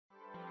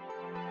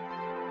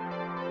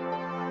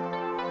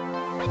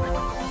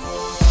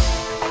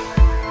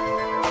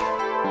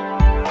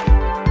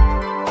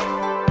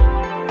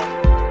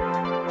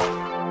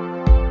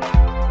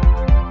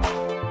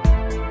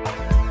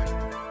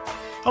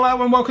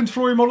Hello and welcome to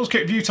Flory Models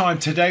Kit Review Time.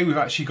 Today we've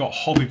actually got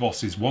Hobby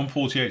Boss's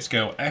 1/48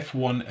 scale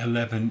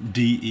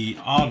F-111D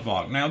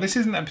aardvark. Now this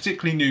isn't a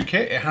particularly new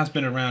kit, it has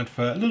been around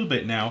for a little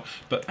bit now,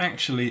 but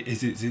actually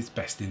is its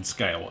best in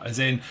scale. As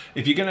in,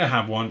 if you're going to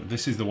have one,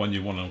 this is the one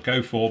you want to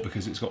go for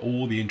because it's got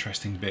all the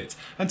interesting bits.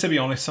 And to be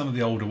honest, some of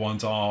the older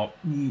ones are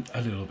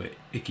a little bit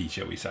icky,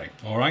 shall we say.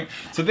 Alright,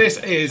 so this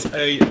is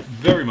a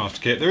very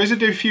master kit. There is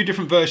a few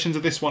different versions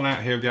of this one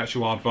out here of the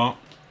actual aardvark.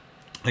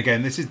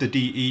 Again, this is the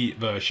DE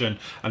version,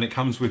 and it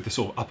comes with the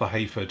sort of upper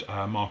Hayford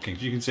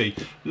markings. You can see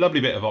lovely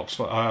bit of box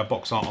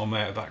art on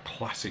there, that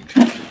classic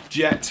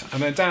jet.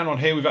 And then down on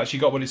here, we've actually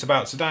got what it's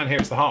about. So down here,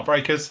 it's the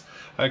Heartbreakers,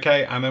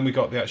 okay? And then we've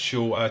got the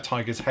actual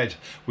tiger's head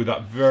with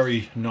that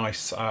very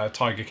nice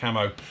tiger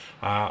camo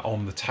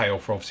on the tail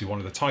for obviously one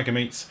of the tiger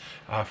meats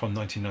from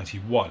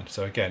 1991.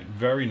 So again,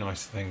 very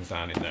nice things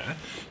down in there.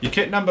 Your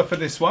kit number for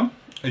this one,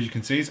 as you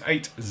can see, is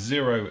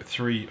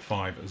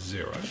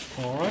 80350.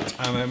 All right,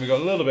 and then we've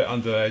got a little bit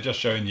under there, just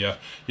showing you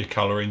your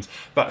colourings.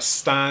 That's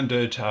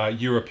standard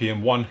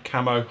European 1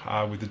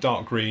 camo with the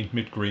dark green,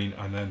 mid green,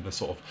 and then the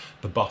sort of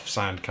the buff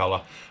sand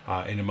colour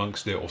in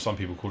amongst it, or some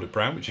people call it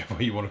brown, whichever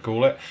way you want to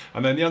call it.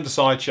 And then the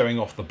underside showing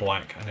off the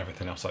black and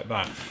everything else like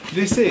that.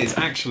 This is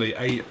actually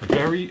a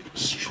very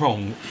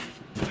strong,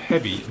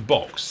 heavy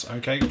box.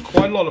 Okay,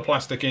 quite a lot of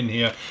plastic in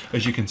here,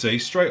 as you can see.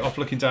 Straight off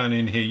looking down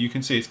in here, you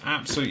can see it's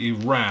absolutely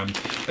rammed.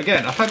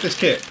 Again, I've had this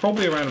kit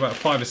probably around about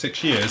 5 or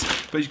 6 years,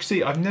 but you can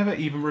see I've never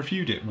even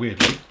reviewed it,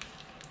 weirdly.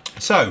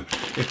 So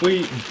if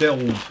we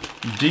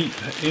delve deep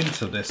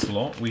into this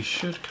lot, we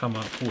should come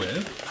up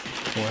with,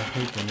 we're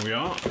hoping we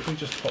are, if we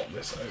just pop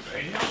this over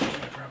here, I'm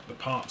going to grab the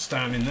parts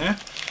down in there.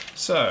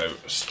 So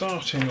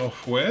starting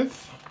off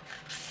with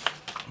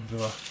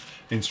the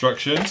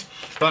instructions,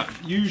 that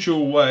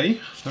usual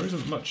way, there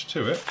isn't much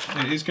to it.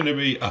 It is going to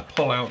be a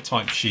pull-out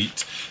type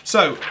sheet.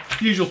 So,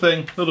 usual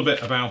thing, a little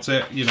bit about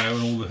it, you know,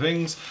 and all the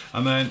things.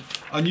 And then,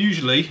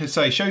 unusually,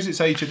 it shows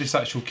its age of this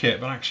actual kit,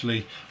 but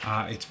actually,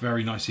 it's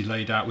very nicely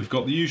laid out. We've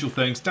got the usual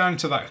things down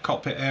to that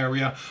cockpit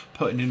area,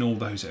 putting in all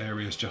those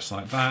areas just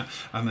like that.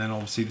 And then,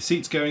 obviously, the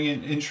seats going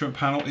in, instrument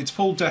panel. It's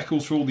full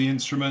decals for all the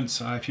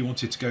instruments, if you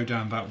wanted to go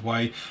down that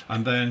way.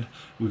 And then,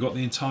 we've got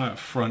the entire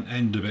front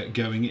end of it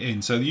going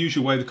in. So, the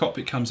usual way, the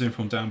cockpit comes in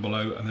from down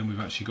below, and then we've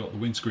actually got the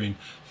windscreen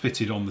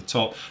fitted on the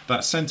top.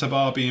 That centre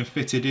bar being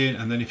fitted in,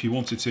 and then if you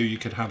wanted to, you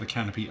could have the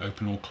canopy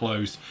open or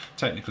closed.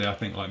 Technically, I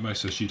think like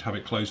most of us, you'd have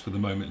it closed for the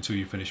moment until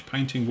you finish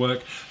painting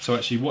work. So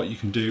actually what you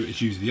can do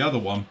is use the other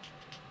one,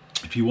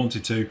 if you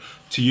wanted to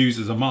use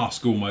as a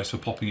mask almost for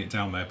popping it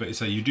down there.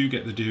 But you do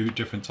get the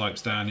different types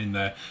down in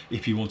there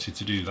if you wanted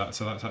to do that.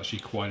 So that's actually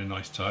quite a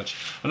nice touch.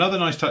 Another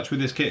nice touch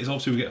with this kit is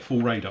obviously we get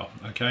full radar,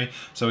 okay?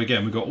 So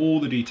again, we've got all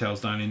the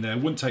details down in there.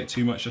 Wouldn't take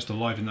too much just to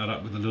liven that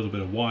up with a little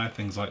bit of wire,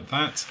 things like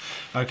that,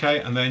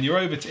 okay? And then you're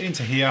over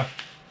into here.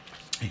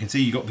 You can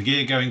see you've got the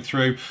gear going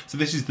through. So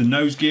this is the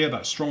nose gear,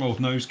 that strong old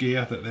nose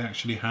gear that they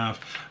actually have.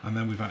 And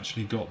then we've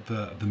actually got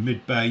the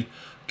mid bay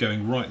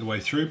going right the way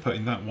through,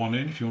 putting that one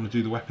in if you want to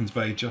do the weapons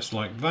bay just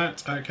like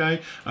that, okay?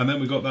 And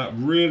then we've got that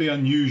really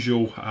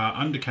unusual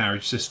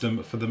undercarriage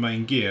system for the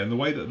main gear, and the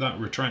way that that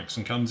retracts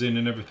and comes in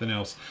and everything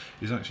else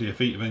is actually a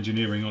feat of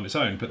engineering on its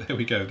own. But there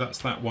we go, that's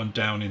that one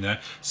down in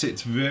there.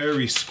 Sits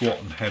very squat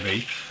and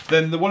heavy.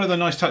 Then one of the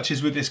nice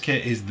touches with this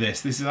kit is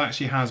this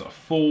actually has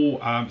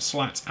full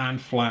slats and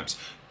flaps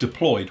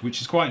deployed,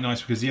 which is quite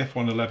nice because the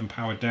F-111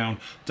 powered down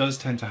does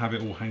tend to have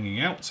it all hanging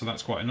out, so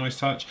that's quite a nice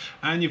touch.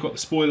 And you've got the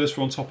spoilers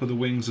for on top of the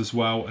wings as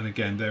well, and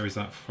again there is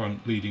that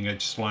front leading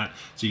edge slat,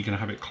 so you can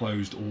have it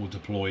closed or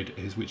deployed,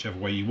 is whichever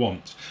way you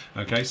want.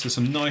 Okay, so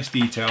some nice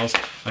details,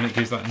 and it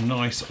gives that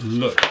nice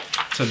look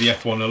to the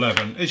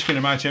F-111. As you can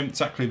imagine,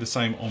 exactly the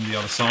same on the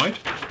other side.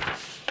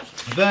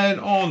 Then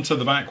on to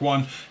the back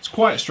one. It's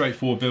quite a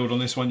straightforward build on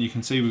this one. You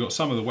can see we've got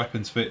some of the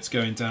weapons fits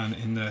going down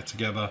in there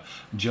together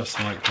just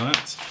like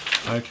that.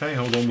 Okay,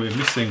 hold on, we're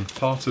missing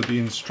part of the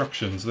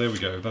instructions. There we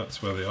go,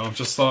 that's where they are. I'm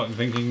just starting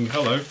thinking,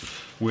 hello,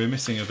 we're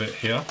missing a bit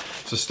here.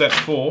 So step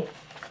 4,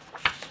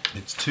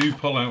 it's 2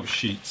 pull-out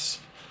sheets.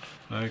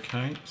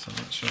 Okay, so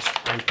let's just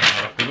open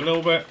that up a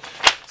little bit.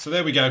 So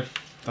there we go.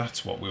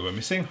 That's what we were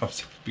missing. I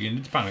was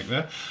beginning to panic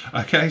there.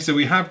 Okay, so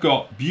we have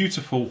got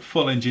beautiful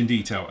full engine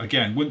detail.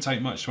 Again, wouldn't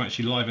take much to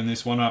actually liven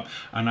this one up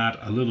and add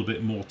a little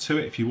bit more to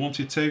it if you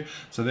wanted to.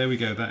 So there we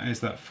go, that is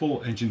that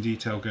full engine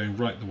detail going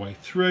right the way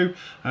through.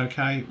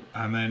 Okay,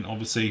 and then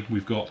obviously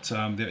we've got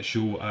the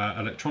actual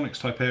electronics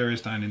type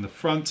areas down in the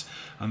front,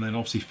 and then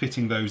obviously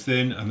fitting those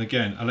in, and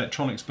again,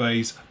 electronics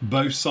bays,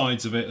 both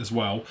sides of it as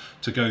well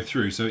to go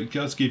through. So it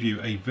does give you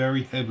a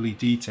very heavily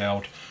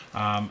detailed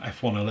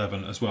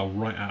F-111 as well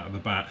right out of the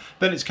bat.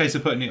 Then it's a case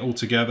of putting it all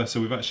together. So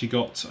we've actually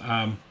got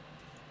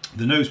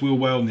the nose wheel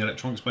well and the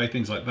electronics bay,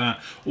 things like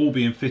that, all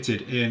being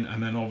fitted in.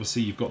 And then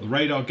obviously you've got the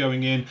radar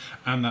going in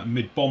and that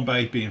mid bomb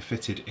bay being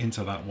fitted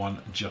into that one,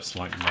 just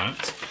like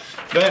that.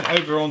 Then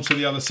over onto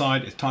the other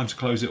side, it's time to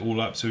close it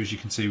all up. So as you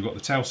can see, we've got the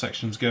tail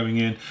sections going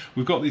in.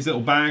 We've got these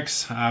little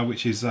bags,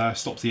 which is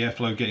stops the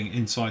airflow getting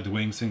inside the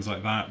wings, things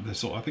like that.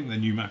 They're I think they're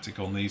pneumatic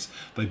on these.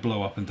 They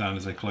blow up and down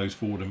as they close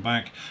forward and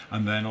back.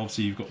 And then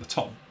obviously you've got the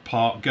top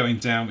part going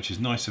down, which is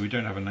nice, so we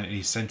don't have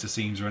any center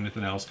seams or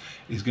anything else.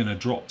 Is going to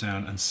drop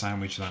down and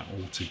sandwich that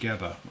all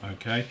together.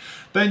 Okay,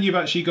 then you've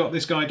actually got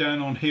this guy down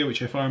on here,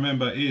 which if I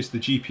remember is the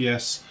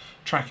GPS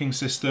tracking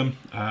system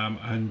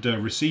and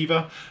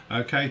receiver.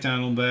 Okay,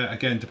 down on there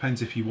again,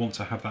 depends if you want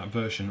to have that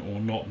version or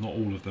not. Not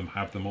all of them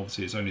have them,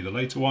 obviously it's only the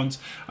later ones.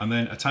 And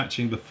then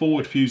attaching the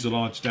forward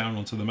fuselage down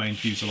onto the main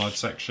fuselage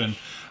section,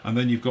 and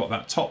then you've got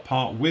that top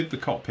part with the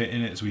cockpit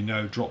in it, as we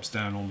know, drops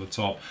down on the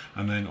top,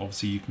 and then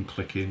obviously you can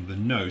click in the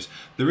nose.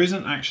 There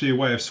isn't actually a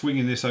way of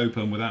swinging this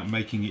open without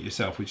making it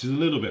yourself, which is a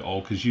little bit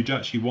odd, because you'd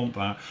actually want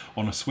that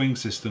on a swing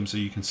system so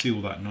you can see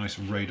all that nice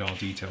radar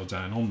detail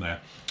down on there.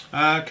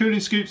 Cooling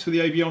scoops for the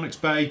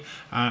avionics bay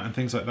and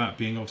things like that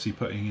being obviously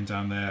putting in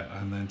down there,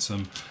 and then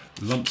some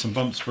lumps and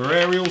bumps for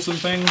aerials and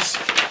things.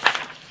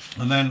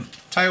 And then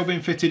tail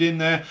being fitted in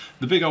there,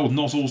 the big old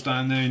nozzles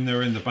down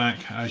there in the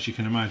back, as you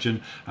can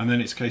imagine. And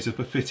then it's a case of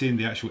fitting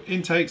the actual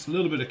intakes, a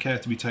little bit of care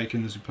to be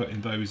taken as we put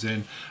in those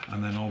in.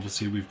 And then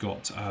obviously we've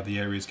got the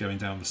areas going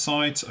down the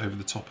sides over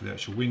the top of the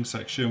actual wing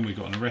section. We've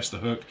got an arrestor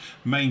hook,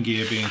 main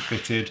gear being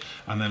fitted,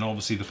 and then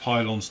obviously the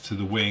pylons to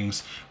the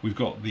wings. We've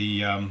got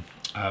the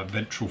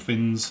ventral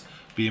fins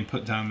being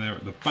put down there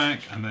at the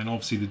back, and then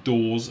obviously the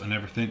doors and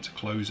everything to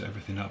close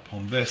everything up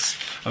on this.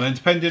 And then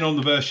depending on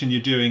the version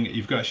you're doing,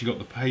 you've actually got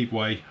the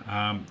paveway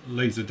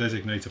laser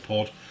designator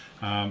pod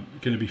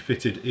going to be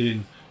fitted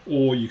in,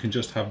 or you can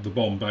just have the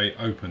bomb bay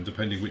open,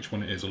 depending which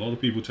one it is. A lot of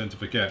people tend to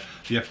forget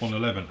the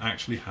F-111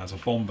 actually has a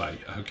bomb bay.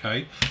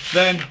 Okay,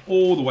 then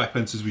all the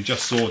weapons, as we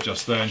just saw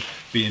just then,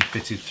 being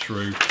fitted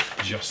through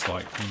just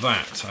like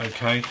that.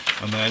 Okay,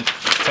 and then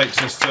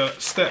takes us to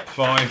step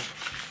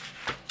 5,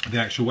 the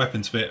actual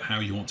weapons fit, how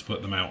you want to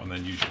put them out, and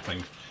then usual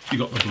things.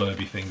 You've got the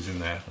blurby things in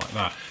there like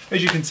that.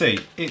 As you can see,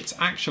 it's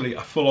actually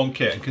a full-on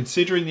kit, and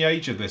considering the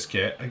age of this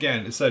kit,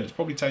 again, it said it's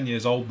probably 10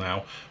 years old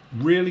now,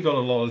 really got a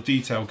lot of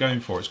detail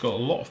going for it. It's got a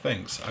lot of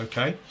things.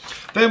 Okay,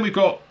 then we've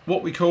got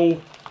what we call,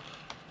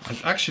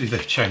 and actually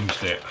they've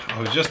changed it.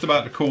 I was just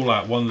about to call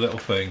out one little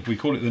thing. We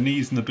call it the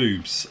knees and the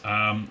boobs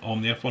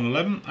on the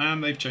F-111,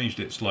 and they've changed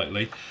it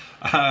slightly.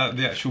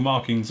 The actual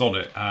markings on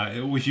it.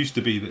 It always used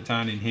to be that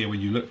down in here,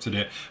 when you looked at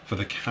it for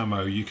the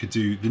camo, you could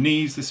do the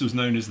knees. This was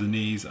known as the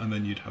knees, and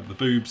then you'd have the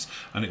boobs,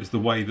 and it was the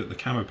way that the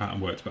camo pattern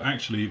worked. But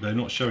actually, they're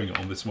not showing it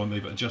on this one.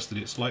 They've adjusted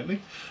it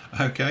slightly.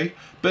 Okay,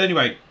 but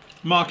anyway,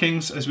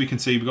 markings, as we can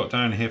see, we've got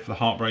down here for the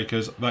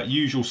heartbreakers, that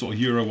usual sort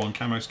of Euro 1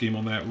 camo scheme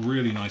on there,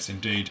 really nice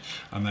indeed.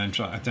 And then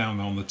down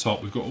on the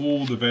top, we've got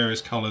all the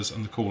various colours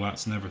and the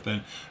call-outs and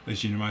everything,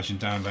 as you can imagine,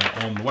 down there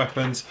on the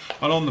weapons.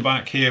 And on the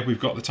back here, we've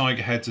got the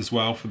tiger heads as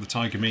well for the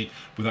tiger meat,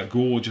 with that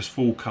gorgeous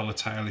full colour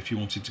tail if you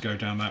wanted to go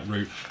down that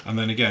route. And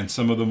then again,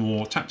 some of the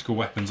more tactical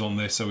weapons on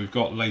this, so we've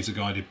got laser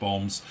guided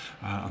bombs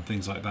and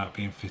things like that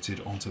being fitted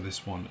onto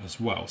this one as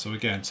well. So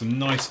again, some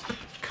nice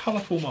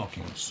colourful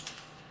markings.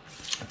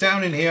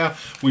 Down in here,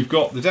 we've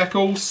got the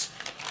decals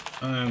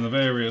and the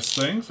various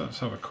things. Let's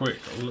have a quick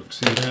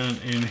look-see down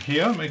in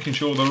here, making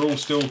sure they're all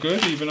still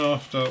good, even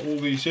after all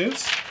these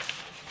years.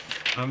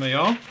 And they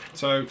are.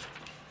 So,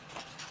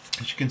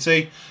 as you can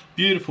see,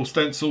 beautiful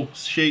stencil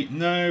sheet,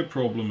 no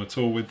problem at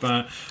all with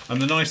that.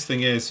 And the nice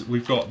thing is,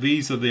 we've got,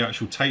 these are the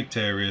actual taped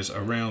areas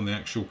around the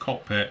actual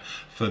cockpit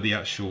for the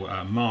actual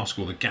mask,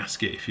 or the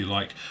gasket if you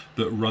like,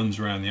 that runs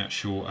around the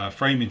actual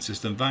framing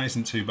system. That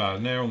isn't too bad.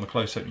 And there on the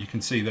close-up you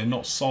can see they're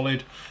not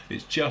solid,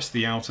 it's just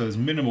the outer. There's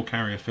minimal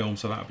carrier film,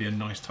 so that would be a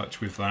nice touch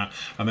with that.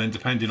 And then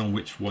depending on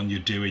which one you're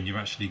doing, you've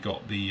actually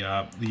got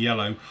the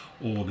yellow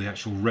or the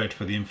actual red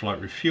for the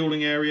in-flight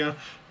refueling area.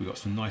 We've got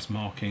some nice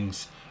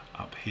markings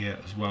up here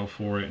as well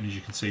for it, and as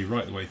you can see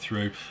right the way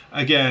through,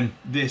 again,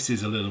 this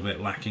is a little bit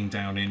lacking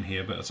down in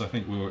here, but as I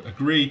think we'll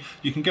agree,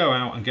 you can go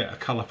out and get a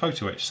colour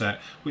photo etch set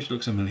which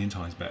looks a million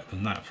times better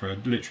than that for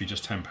literally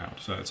just £10.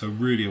 So it's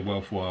really a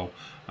worthwhile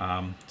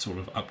sort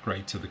of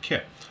upgrade to the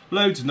kit.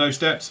 Loads of no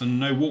steps and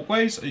no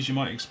walkways, as you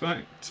might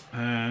expect,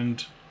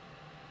 and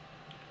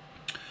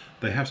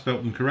they have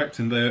spelt them correct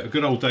in the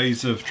good old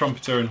days of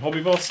Trumpeter and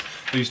Hobby Boss.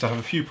 They used to have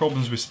a few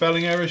problems with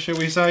spelling errors, shall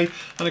we say,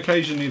 and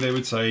occasionally they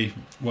would say,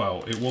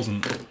 well, it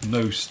wasn't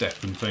no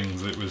step and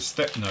things, it was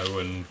step no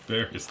and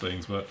various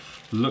things, but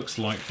looks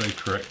like they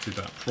corrected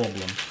that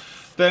problem.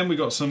 Then we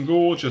got some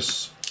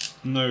gorgeous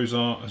nose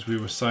art, as we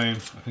were saying.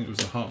 I think it was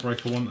the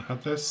Heartbreaker one that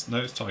had this. No,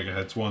 it's Tiger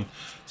Head's one.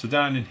 So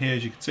down in here,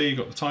 as you can see, you've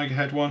got the Tiger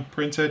Head one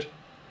printed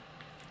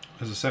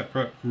as a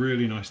separate,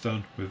 really nice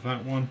done with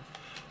that one.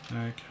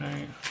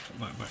 Okay, put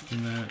that back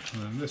in there,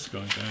 and then this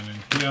guy down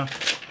in here.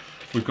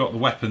 We've got the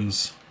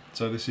weapons,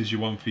 so this is your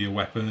one for your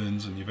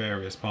weapons and your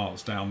various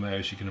parts down there,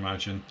 as you can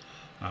imagine,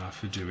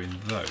 for doing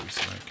those.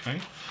 Okay,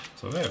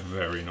 so they're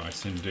very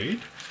nice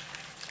indeed.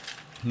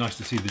 Nice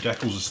to see the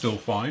decals are still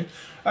fine.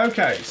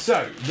 Okay,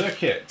 so the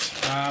kit.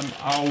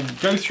 I'll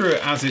go through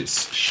it as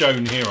it's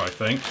shown here, I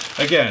think.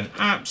 Again,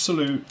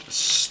 absolute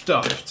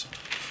stuffed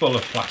full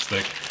of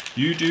plastic.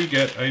 You do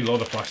get a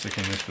lot of plastic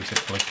in this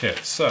particular kit.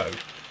 So,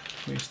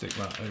 let me stick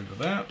that over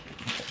there,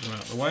 pop them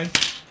out of the way.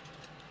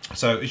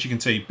 So as you can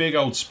see, big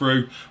old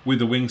sprue with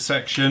the wing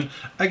section.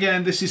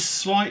 Again, this is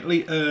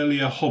slightly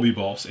earlier Hobby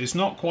Boss. It's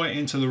not quite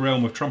into the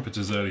realm of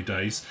trumpeters' early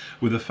days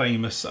with a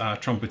famous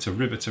trumpeter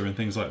riveter and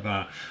things like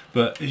that.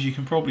 But as you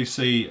can probably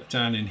see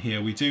down in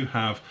here, we do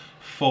have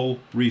full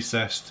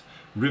recessed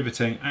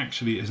riveting.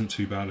 Actually, it isn't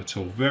too bad at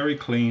all. Very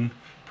clean,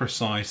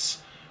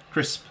 precise,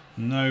 crisp,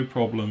 no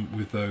problem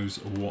with those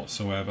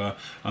whatsoever.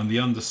 And the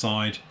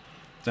underside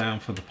down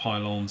for the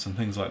pylons and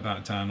things like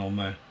that down on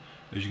there.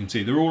 As you can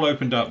see, they're all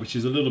opened up, which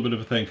is a little bit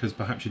of a thing because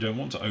perhaps you don't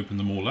want to open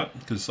them all up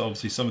because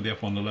obviously some of the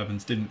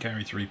F-111s didn't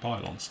carry 3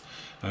 pylons.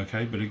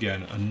 Okay, but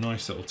again, a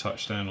nice little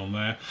touchdown on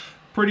there.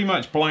 Pretty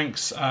much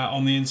blanks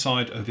on the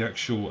inside of the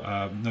actual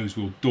nose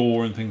wheel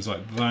door and things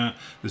like that.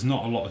 There's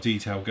not a lot of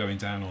detail going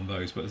down on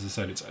those, but as I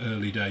said, it's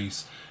early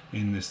days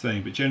in this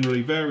thing. But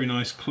generally very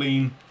nice,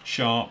 clean,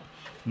 sharp,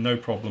 no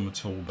problem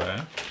at all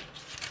there.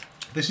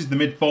 This is the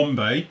mid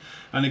Bombay,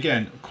 and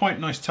again, quite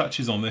nice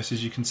touches on this.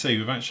 As you can see,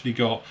 we've actually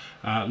got,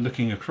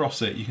 looking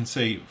across it, you can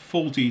see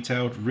full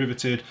detailed,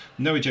 riveted,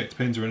 no ejector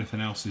pins or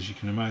anything else, as you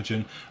can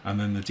imagine, and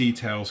then the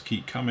details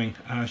keep coming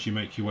as you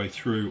make your way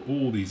through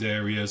all these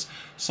areas.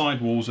 Side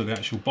walls of the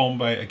actual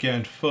Bombay,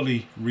 again,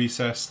 fully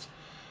recessed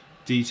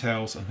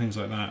details and things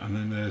like that, and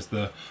then there's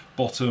the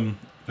bottom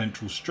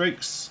ventral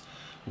strakes,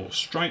 or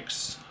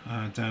strikes,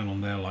 down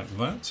on there like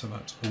that, so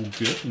that's all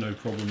good, no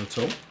problem at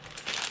all.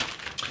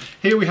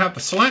 Here we have the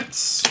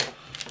slats.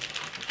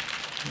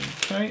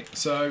 Okay,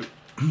 so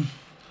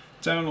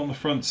down on the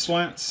front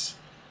slats,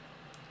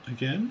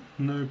 again,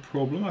 no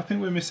problem. I think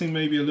we're missing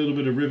maybe a little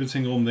bit of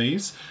riveting on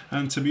these.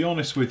 And to be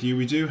honest with you,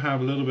 we do have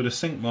a little bit of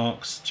sink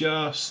marks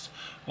just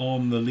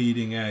on the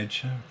leading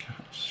edge.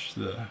 Catch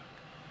the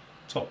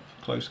top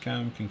close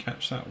cam, can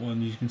catch that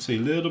one. You can see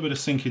a little bit of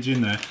sinkage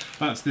in there.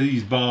 That's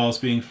these bars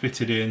being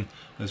fitted in,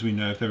 as we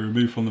know, if they're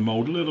removed from the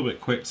mold a little bit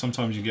quick,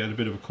 sometimes you get a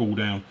bit of a cool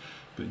down.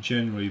 But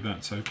generally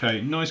that's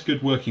okay. Nice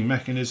good working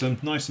mechanism,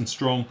 nice and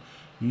strong,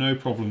 no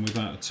problem with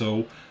that at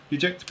all. The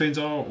ejector pins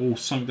are all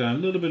sunk down, a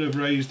little bit of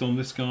raised on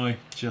this guy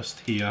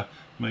just here,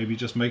 maybe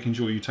just making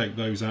sure you take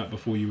those out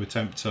before you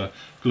attempt to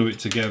glue it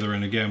together.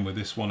 And again with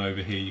this one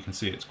over here, you can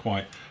see it's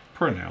quite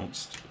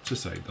pronounced, to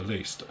say the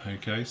least.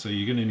 Okay, so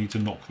you're going to need to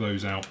knock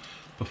those out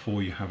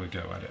before you have a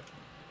go at it.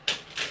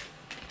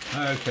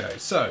 Okay,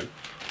 so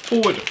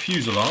forward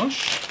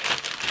fuselage.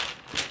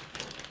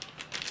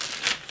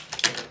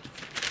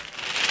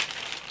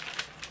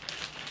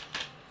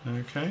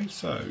 Okay,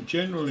 so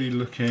generally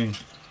looking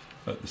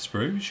at the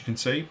sprues, you can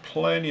see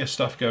plenty of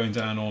stuff going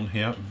down on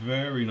here,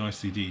 very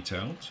nicely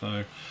detailed.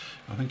 So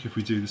I think if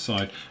we do the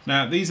side,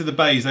 now these are the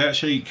bays, they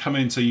actually come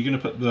in, so you're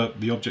going to put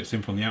the objects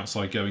in from the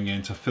outside going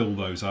in to fill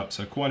those up,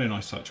 so quite a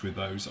nice touch with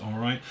those. All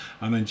right,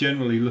 and then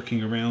generally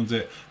looking around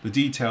it, the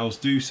details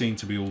do seem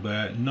to be all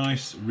there,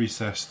 nice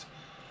recessed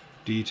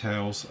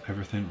details,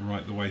 everything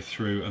right the way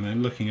through. And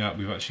then looking up,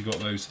 we've actually got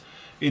those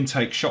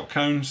intake shock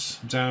cones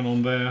down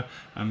on there,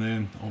 and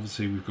then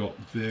obviously we've got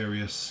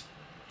various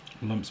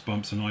lumps,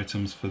 bumps and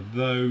items for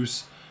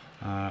those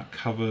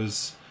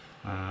covers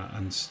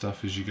and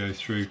stuff as you go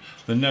through.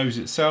 The nose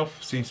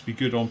itself seems to be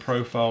good on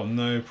profile,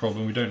 no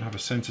problem. We don't have a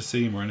center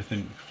seam or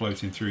anything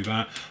floating through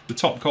that. The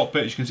top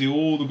cockpit, you can see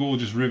all the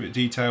gorgeous rivet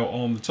detail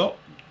on the top,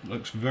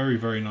 looks very,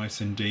 very nice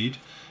indeed.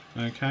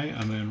 Okay,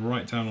 and then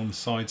right down on the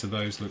sides of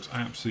those looks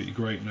absolutely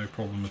great, no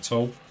problem at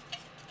all.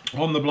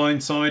 On the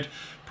blind side,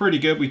 pretty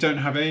good. We don't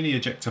have any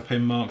ejector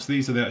pin marks.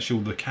 These are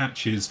the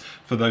catches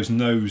for those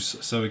nose.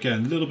 So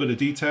again, a little bit of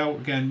detail.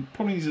 Again,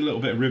 probably needs a little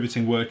bit of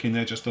riveting work in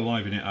there just to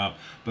liven it up,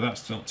 but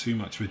that's not too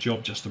much of a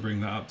job just to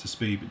bring that up to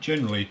speed. But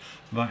generally,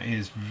 that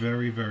is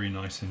very, very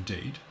nice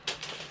indeed.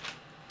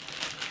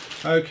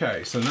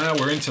 Okay, so now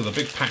we're into the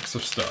big packs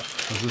of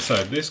stuff. As I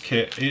said, this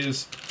kit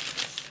is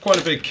quite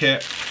a big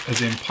kit,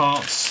 as in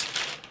parts.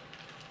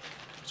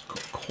 It's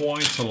got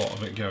quite a lot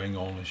of it going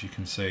on, as you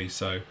can see.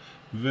 So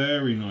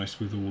very nice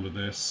with all of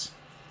this,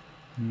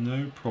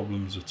 no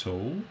problems at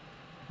all.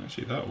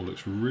 Actually, that all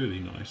looks really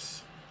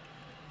nice,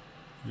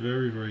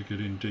 very, very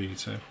good indeed.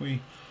 So if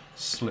we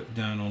slip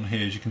down on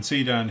here, as you can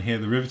see down here,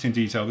 the riveting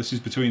detail, this is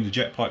between the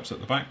jet pipes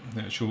at the back,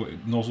 the actual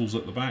nozzles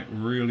at the back,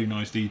 really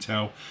nice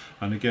detail.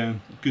 And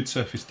again, good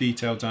surface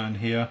detail down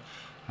here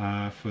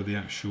for the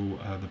actual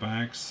the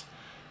bags.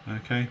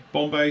 Okay,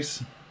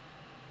 Bombays,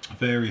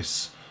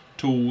 various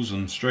tools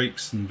and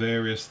strakes and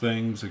various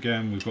things.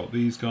 Again, we've got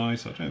these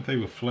guys. I don't know if they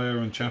were flare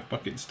and chaff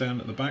buckets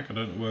down at the back. I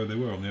don't know where they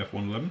were on the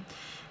F-111.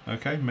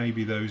 Okay,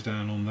 maybe those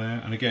down on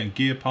there. And again,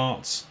 gear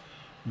parts,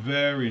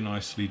 very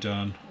nicely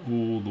done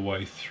all the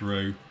way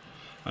through.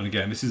 And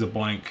again, this is a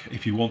blank.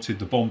 If you wanted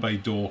the Bombay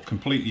door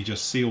completely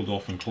just sealed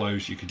off and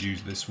closed, you could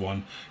use this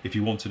one. If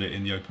you wanted it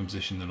in the open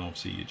position, then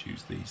obviously you'd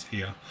use these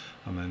here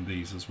and then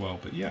these as well.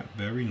 But yeah,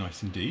 very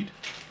nice indeed.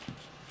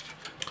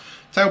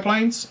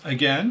 Tailplanes,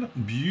 again,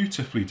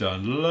 beautifully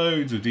done.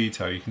 Loads of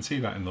detail. You can see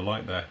that in the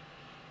light there.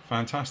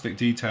 Fantastic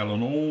detail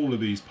on all of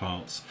these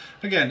parts.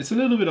 Again, it's a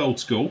little bit old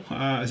school,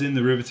 as in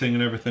the riveting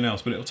and everything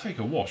else, but it'll take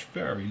a wash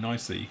very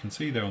nicely. You can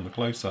see there on the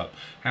close-up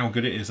how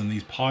good it is. And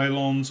these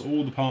pylons,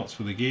 all the parts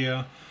for the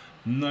gear,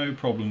 no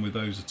problem with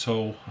those at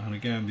all. And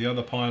again, the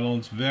other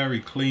pylons, very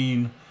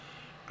clean,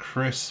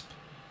 crisp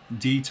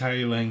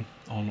detailing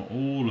on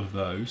all of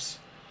those.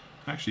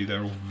 Actually,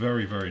 they're all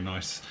very, very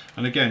nice.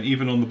 And again,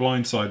 even on the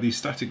blind side, these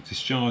static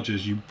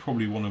discharges you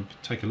probably want to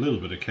take a little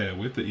bit of care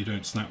with, that you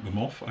don't snap them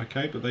off,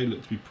 okay? But they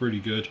look to be pretty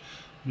good.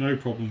 No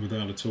problem with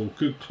that at all.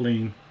 Good,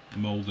 clean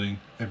moulding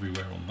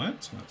everywhere on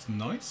that, so that's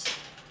nice.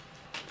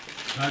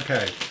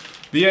 Okay,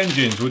 the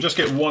engines, we'll just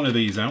get one of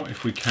these out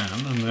if we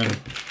can, and then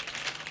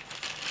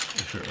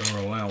if it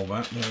will allow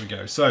that, there we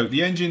go. So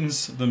the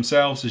engines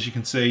themselves, as you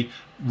can see,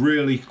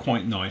 really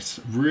quite nice.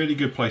 Really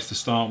good place to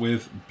start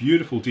with.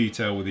 Beautiful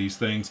detail with these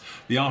things.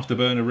 The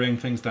afterburner ring,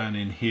 things down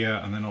in here,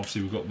 and then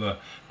obviously we've got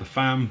the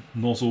fan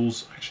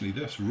nozzles. Actually,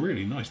 there's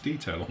really nice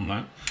detail on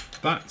that.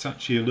 That's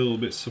actually a little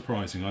bit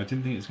surprising. I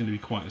didn't think it's going to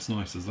be quite as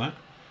nice as that.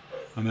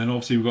 And then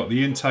obviously we've got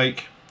the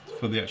intake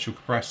for the actual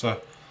compressor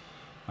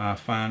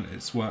fan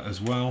as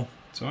well.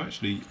 So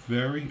actually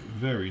very,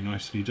 very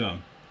nicely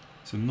done.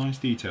 Some nice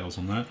details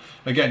on that.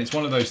 Again, it's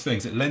one of those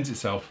things that lends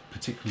itself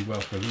particularly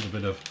well for a little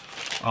bit of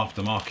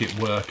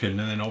aftermarket work, and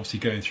then obviously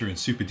going through and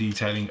super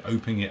detailing,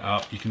 opening it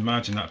up. You can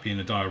imagine that being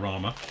a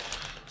diorama.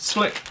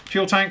 Slick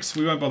fuel tanks,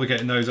 we won't bother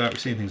getting those out.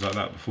 We've seen things like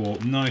that before.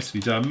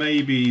 Nicely done.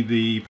 Maybe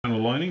the panel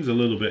lining's a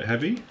little bit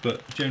heavy,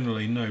 but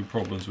generally no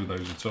problems with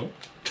those at all.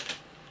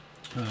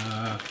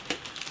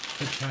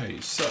 Okay,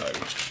 so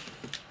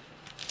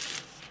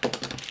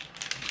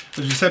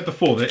as we said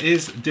before, there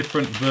is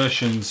different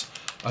versions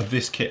of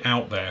this kit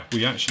out there.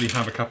 We actually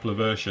have a couple of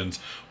versions.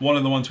 One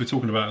of the ones we're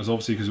talking about is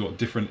obviously because we've got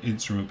different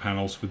instrument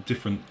panels for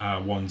different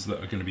ones that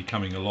are going to be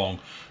coming along.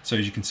 So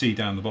as you can see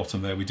down the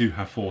bottom there, we do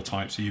have 4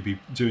 types, so you'll be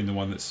doing the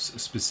one that's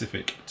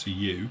specific to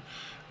you.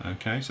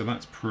 Okay, so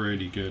that's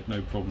pretty good,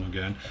 no problem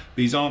again.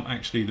 These aren't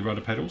actually the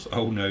rudder pedals.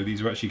 Oh no,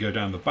 these are actually go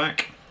down the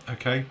back,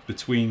 okay,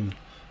 between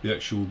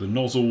the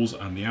nozzles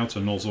and the outer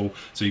nozzle.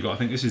 So you've got, I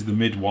think this is the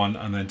mid one,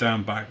 and then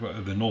down back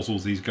the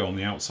nozzles, these go on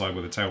the outside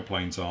where the tail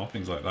planes are,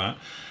 things like that.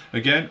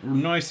 Again,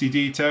 nicely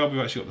detailed.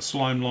 We've actually got the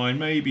slime line,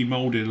 maybe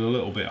moulded a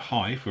little bit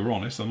high, if we're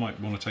honest. I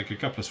might want to take a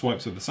couple of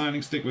swipes of the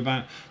sanding stick with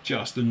that,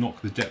 just to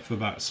knock the depth of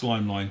that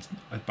slime line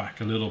back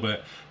a little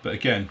bit. But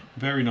again,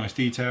 very nice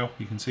detail.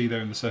 You can see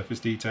there in the surface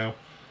detail,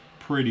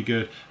 pretty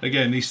good.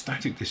 Again, these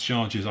static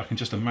discharges, I can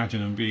just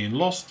imagine them being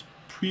lost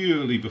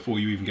purely before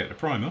you even get the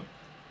primer,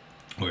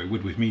 or it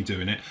would with me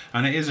doing it.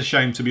 And it is a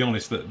shame, to be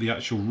honest, that the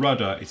actual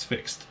rudder is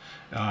fixed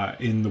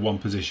in the one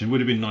position.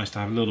 Would have been nice to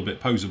have a little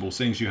bit posable,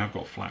 seeing as you have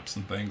got flaps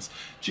and things.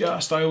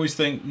 Just, I always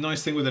think,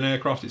 nice thing with an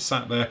aircraft, it's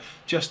sat there,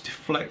 just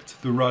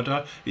deflect the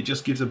rudder. It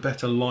just gives a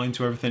better line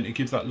to everything. It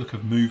gives that look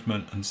of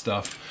movement and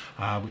stuff,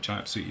 which I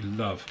absolutely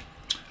love.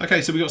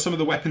 Okay, so we've got some of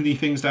the weapony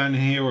things down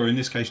here, or in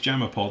this case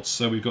jammer pods.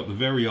 So we've got the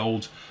very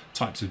old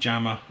types of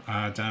jammer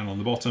down on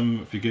the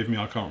bottom. Forgive me,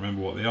 I can't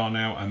remember what they are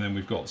now. And then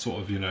we've got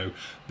sort of, you know,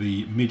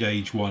 the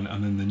mid-age one,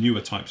 and then the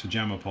newer types of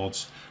jammer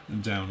pods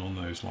down on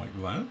those like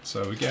that.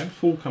 So again,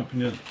 full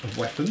complement of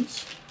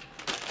weapons.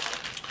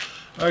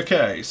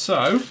 Okay,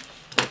 so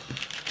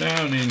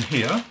down in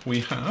here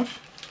we have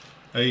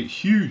a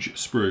huge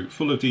sprue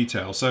full of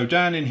detail. So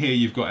down in here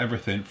you've got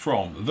everything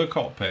from the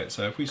cockpit.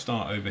 So if we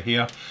start over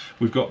here,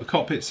 we've got the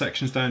cockpit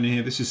sections down in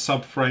here. This is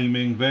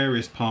subframing,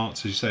 various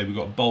parts. As you say, we've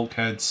got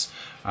bulkheads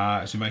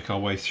as we make our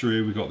way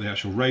through. We've got the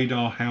actual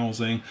radar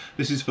housing.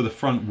 This is for the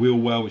front wheel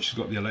well, which has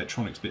got the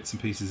electronics bits and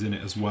pieces in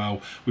it as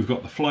well. We've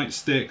got the flight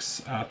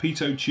sticks,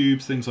 pitot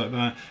tubes, things like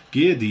that.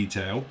 Gear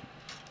detail,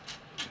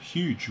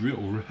 huge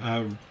real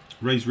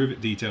raised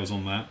rivet details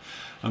on that.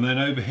 And then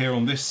over here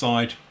on this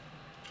side,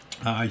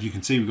 you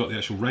can see we've got the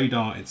actual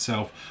radar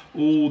itself,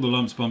 all the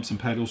lumps, bumps and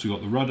pedals. We've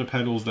got the rudder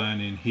pedals down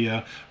in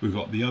here. We've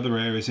got the other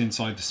areas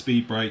inside the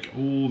speed brake,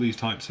 all these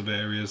types of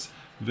areas,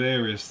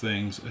 various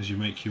things as you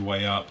make your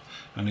way up.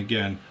 And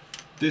again,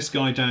 this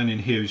guy down in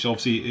here is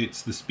obviously,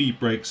 it's the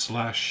speed brake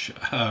slash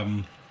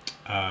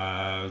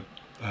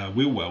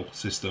wheel well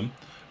system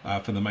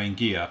for the main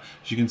gear.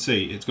 As you can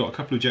see, it's got a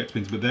couple of ejector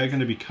pins, but they're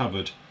going to be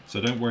covered, so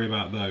don't worry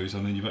about those.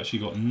 And then you've actually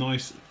got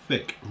nice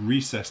thick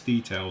recessed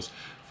details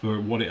for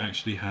what it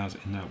actually has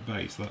in that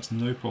base. So that's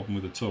no problem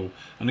with at all.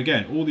 And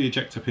again, all the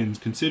ejector pins,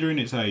 considering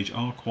its age,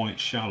 are quite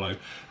shallow.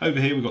 Over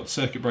here we've got the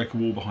circuit breaker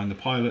wall behind the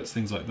pilots,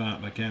 things like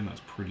that. Again,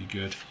 that's pretty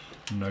good,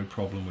 no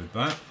problem with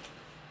that.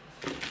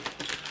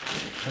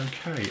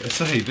 Okay, I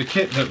say the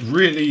kit that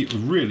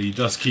really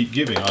does keep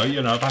giving.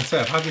 You know, I've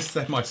had this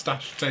in my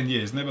stash for 10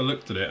 years, never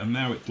looked at it, and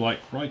now it's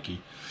like,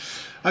 crikey.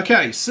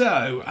 Okay,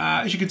 so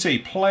as you can see,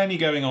 plenty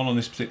going on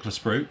this particular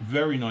sprue.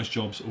 Very nice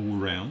jobs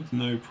all around,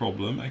 no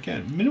problem.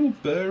 Again, minimal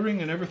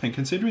burring and everything,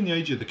 considering the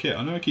age of the kit.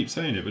 I know I keep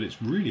saying it, but it's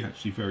really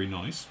actually very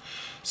nice.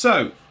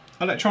 So,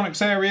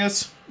 electronics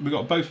areas, we've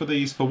got both of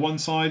these for one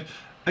side.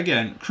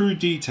 Again, crude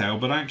detail,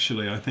 but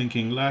actually I'm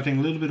thinking adding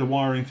a little bit of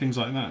wiring, things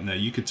like that in there,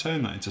 you could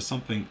turn that into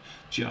something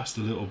just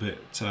a little bit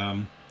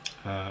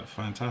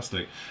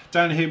fantastic.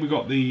 Down here we've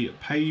got the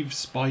pave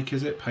spike,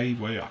 is it? Pave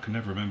way, I can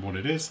never remember what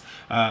it is.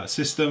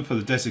 System for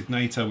the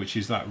designator, which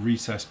is that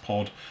recess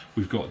pod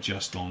we've got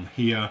just on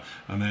here.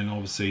 And then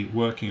obviously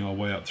working our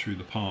way up through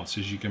the parts,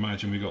 as you can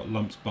imagine, we've got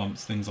lumps,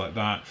 bumps, things like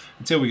that.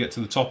 Until we get to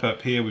the top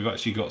up here, we've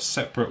actually got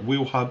separate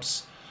wheel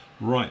hubs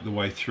right the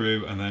way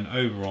through, and then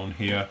over on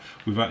here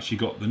we've actually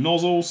got the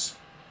nozzles,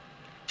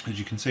 as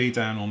you can see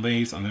down on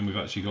these, and then we've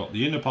actually got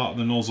the inner part of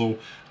the nozzle,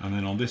 and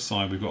then on this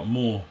side we've got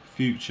more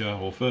future,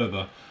 or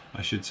further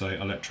I should say,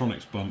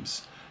 electronics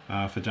bumps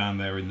for down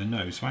there in the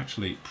nose. So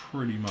actually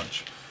pretty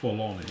much full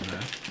on in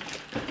there.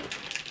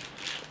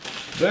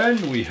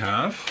 Then we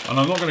have, and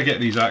I'm not going to get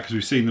these out because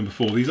we've seen them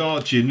before, these are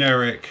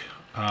generic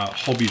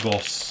Hobby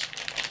Boss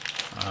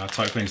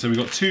type thing. So we've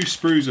got 2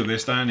 sprues of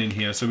this down in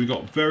here. So we've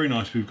got very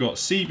nice, we've got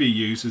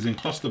CBUs, as in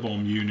cluster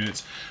bomb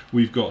units.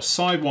 We've got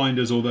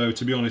sidewinders, although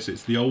to be honest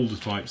it's the older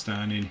types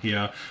down in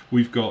here.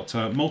 We've got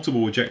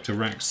multiple ejector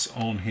racks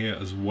on here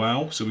as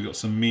well. So we've got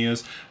some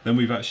mirrors. Then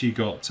we've actually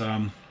got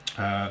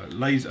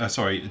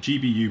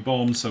GBU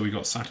bombs, so we've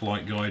got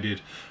satellite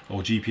guided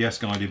or GPS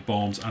guided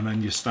bombs, and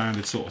then your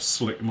standard sort of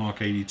slick Mark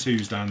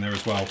 82s down there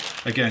as well.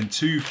 Again,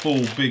 2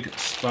 full big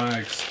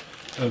bags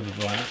of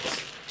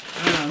that.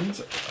 And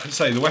as I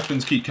say, the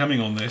weapons keep coming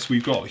on this.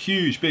 We've got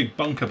huge big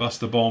bunker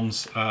buster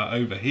bombs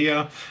over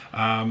here,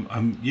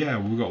 and yeah,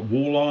 we've got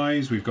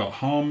walleyes, we've got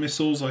harm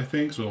missiles, I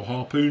think, so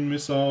harpoon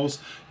missiles,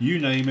 you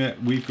name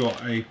it. We've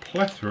got a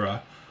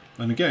plethora.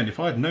 And again, if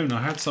I'd known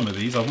I had some of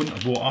these, I wouldn't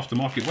have bought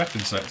aftermarket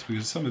weapon sets,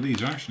 because some of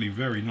these are actually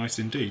very nice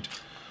indeed.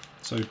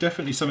 So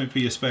definitely something for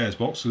your spares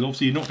box, because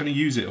obviously you're not going to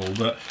use it all,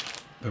 but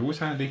they're always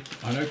handy.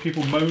 I know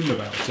people moan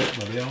about it,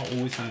 but they are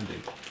always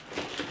handy.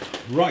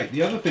 Right,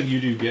 the other thing you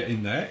do get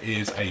in there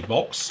is a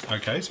box.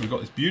 Okay, so we've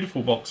got this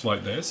beautiful box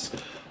like this,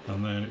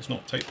 and then it's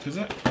not taped, is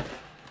it?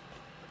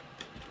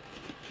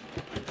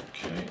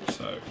 Okay,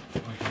 so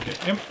I can get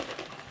him.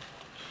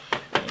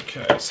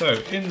 Okay, so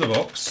in the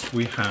box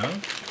we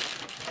have,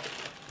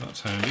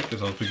 that's handy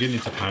because I was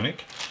beginning to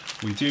panic,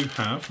 we do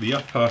have the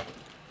upper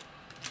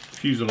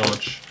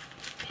fuselage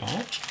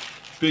part,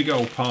 big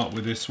old part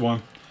with this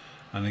one.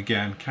 And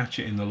again, catch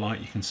it in the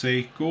light, you can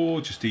see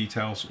gorgeous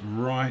details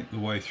right the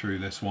way through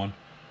this one.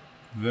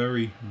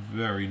 Very,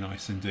 very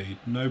nice indeed.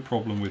 No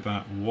problem with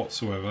that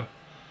whatsoever.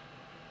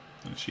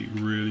 Actually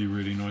really,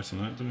 really nice on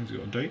that. Don't know if it's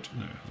got a date.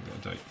 No, it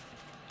hasn't got a date.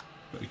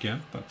 But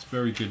again, that's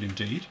very good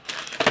indeed.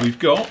 We've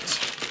got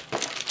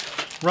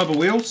rubber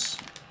wheels.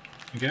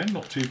 Again,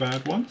 not too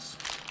bad ones.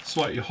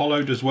 Slightly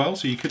hollowed as well,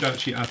 so you could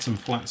actually add some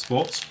flat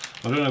spots.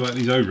 I don't know about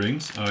these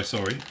O-rings. Oh,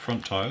 sorry,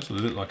 front tyres. They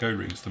look like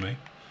O-rings to me.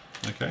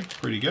 Okay,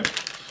 pretty good.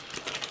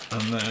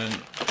 And then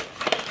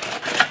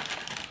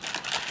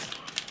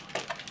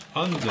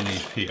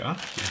underneath here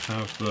we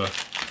have the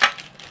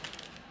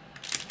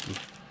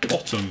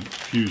bottom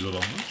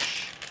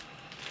fuselage.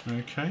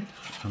 Okay,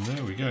 and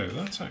there we go.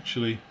 That's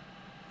actually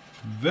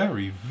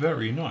very,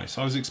 very nice.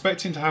 I was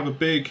expecting to have a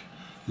big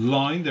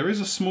line. There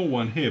is a small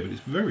one here, but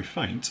it's very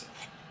faint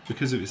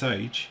because of its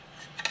age.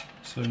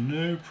 So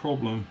no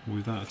problem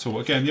with that at all.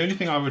 Again, the only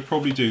thing I would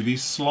probably do,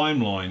 these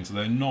slime lines,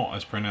 they're not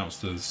as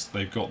pronounced as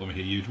they've got them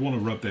here. You'd want to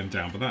rub them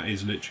down, but that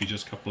is literally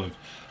just a couple of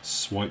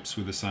swipes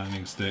with a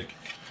sanding stick.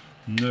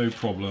 No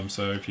problem.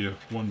 So if you're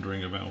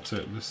wondering about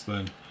it, this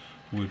then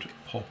would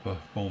pop a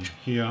bomb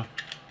here.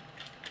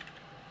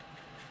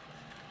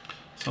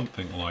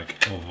 Something like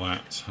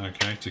that,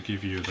 okay, to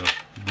give you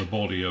the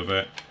body of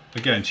it.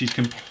 Again, she's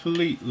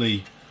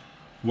completely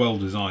well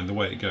designed the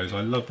way it goes. I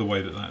love the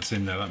way that that's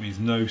in there. That means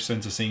no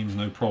center seams,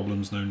 no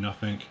problems, no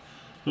nothing.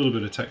 A little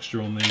bit of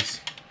texture on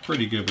these.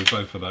 Pretty good with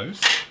both of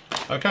those.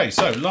 Okay,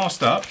 so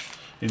last up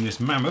in this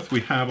mammoth we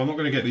have, I'm not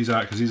going to get these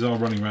out because these are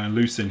running around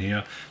loose in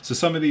here. So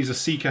some of these are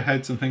seeker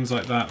heads and things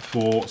like that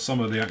for some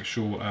of the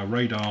actual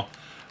radar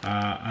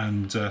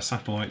and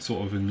satellite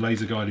sort of and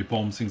laser guided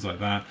bombs, things like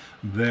that.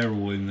 They're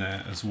all in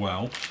there as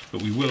well.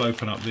 But we will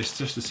open up this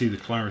just to see the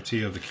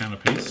clarity of the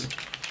canopies.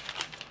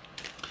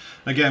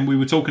 Again, we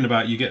were talking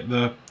about you get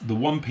the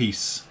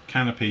one-piece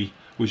canopy,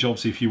 which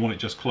obviously if you want it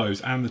just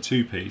closed, and the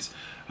 2-piece.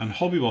 And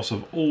Hobby Boss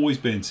have always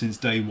been since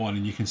day one,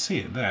 and you can see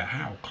it there,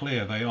 how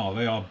clear they are.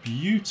 They are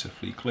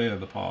beautifully clear,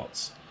 the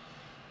parts.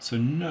 So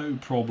no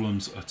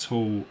problems at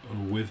all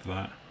with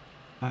that.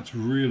 That's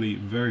really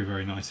very,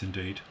 very nice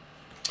indeed.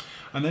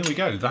 And there we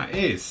go, that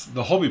is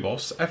the Hobby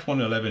Boss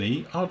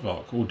F-111E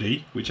Aardvark, or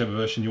D, whichever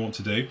version you want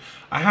to do.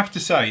 I have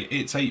to say,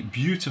 it's a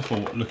beautiful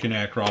looking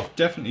aircraft,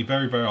 definitely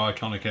very, very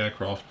iconic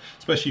aircraft,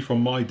 especially from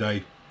my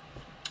day,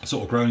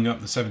 sort of growing up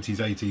in the 70s,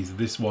 80s.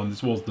 This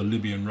was the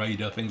Libyan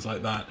Raider, things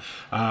like that.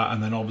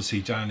 And then obviously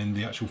down in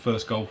the actual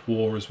first Gulf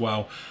War as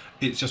well.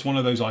 It's just one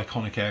of those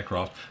iconic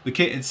aircraft. The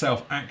kit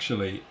itself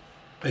actually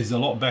is a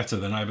lot better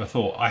than I ever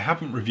thought. I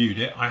haven't reviewed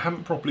it. I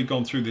haven't properly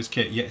gone through this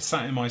kit yet. It's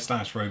sat in my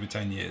stash for over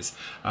 10 years.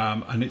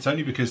 And it's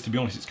only because, to be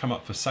honest, it's come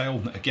up for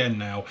sale again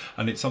now,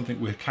 and it's something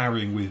we're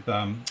carrying with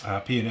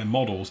P&M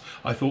models.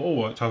 I thought,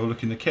 oh, let's have a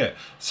look in the kit.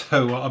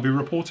 So I'll be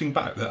reporting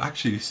back that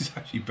actually this is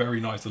actually very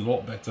nice, a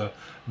lot better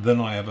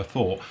than I ever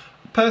thought.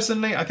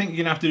 Personally, I think you're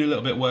going to have to do a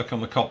little bit of work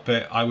on the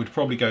cockpit. I would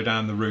probably go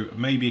down the route,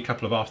 maybe a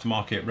couple of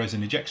aftermarket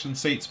resin ejection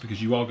seats,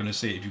 because you are going to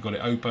see it if you've got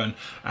it open,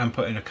 and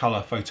put in a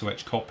colour photo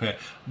etch cockpit.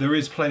 There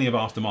is plenty of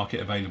aftermarket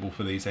available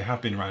for these. They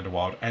have been around a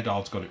while.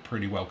 Edard's got it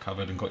pretty well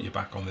covered and got your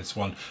back on this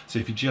one. So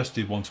if you just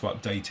did want to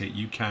update it,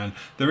 you can.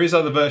 There is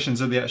other versions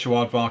of the actual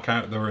aardvark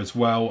out there as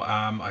well.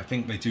 I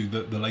think they do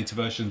the later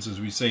versions, as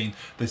we've seen.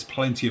 There's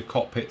plenty of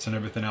cockpits and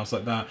everything else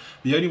like that.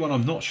 The only one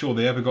I'm not sure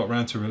they ever got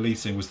around to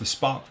releasing was the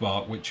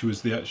Sparkvark, which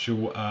was the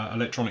actual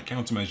electronic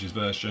countermeasures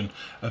version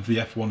of the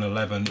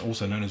F-111,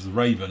 also known as the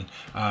Raven.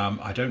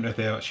 I don't know if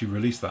they actually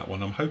released that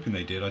one. I'm hoping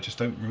they did. I just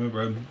don't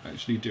remember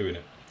actually doing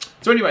it.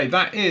 So anyway,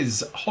 that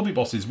is Hobby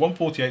Boss's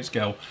 1/48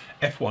 scale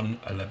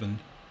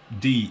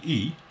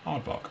F-111DE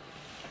aardvark.